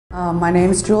My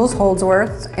name is Jules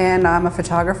Holdsworth, and I'm a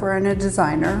photographer and a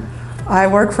designer. I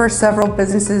work for several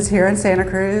businesses here in Santa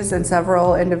Cruz and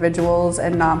several individuals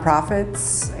and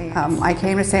nonprofits. I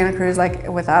came to Santa Cruz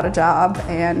without a job,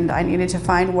 and I needed to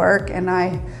find work.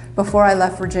 And before I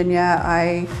left Virginia,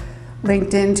 I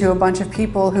linked into a bunch of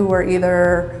people who were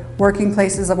either working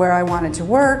places where I wanted to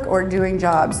work or doing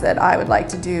jobs that I would like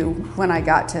to do when I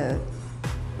got to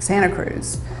Santa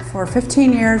Cruz. For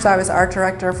 15 years, I was art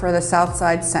director for the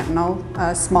Southside Sentinel,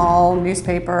 a small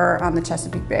newspaper on the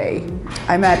Chesapeake Bay.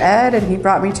 I met Ed, and he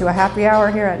brought me to a happy hour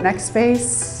here at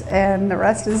Nextspace, and the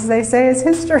rest, as they say, is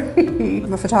history.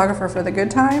 I'm a photographer for the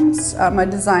Good Times. I'm a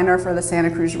designer for the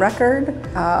Santa Cruz Record,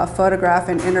 photograph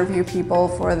and interview people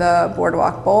for the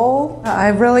Boardwalk Bowl. I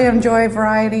really enjoy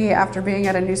variety after being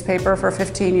at a newspaper for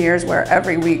 15 years where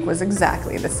every week was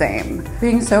exactly the same.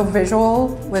 Being so visual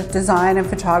with design and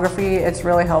photography, it's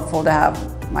really helpful to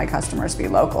have my customers be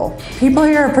local. People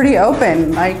here are pretty open,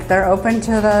 they're open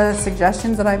to the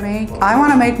suggestions that I make. I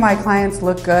want to make my clients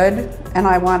look good, and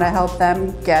I want to help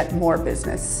them get more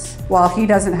business. While he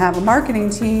doesn't have a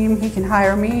marketing team, he can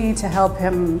hire me to help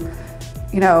him,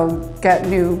 get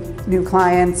new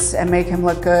clients and make him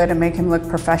look good and make him look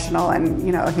professional, and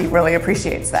he really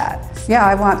appreciates that. Yeah,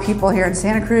 I want people here in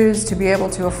Santa Cruz to be able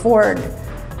to afford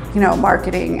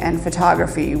marketing and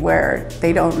photography where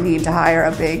they don't need to hire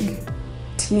a big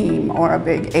team or a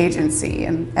big agency,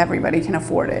 and everybody can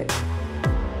afford it.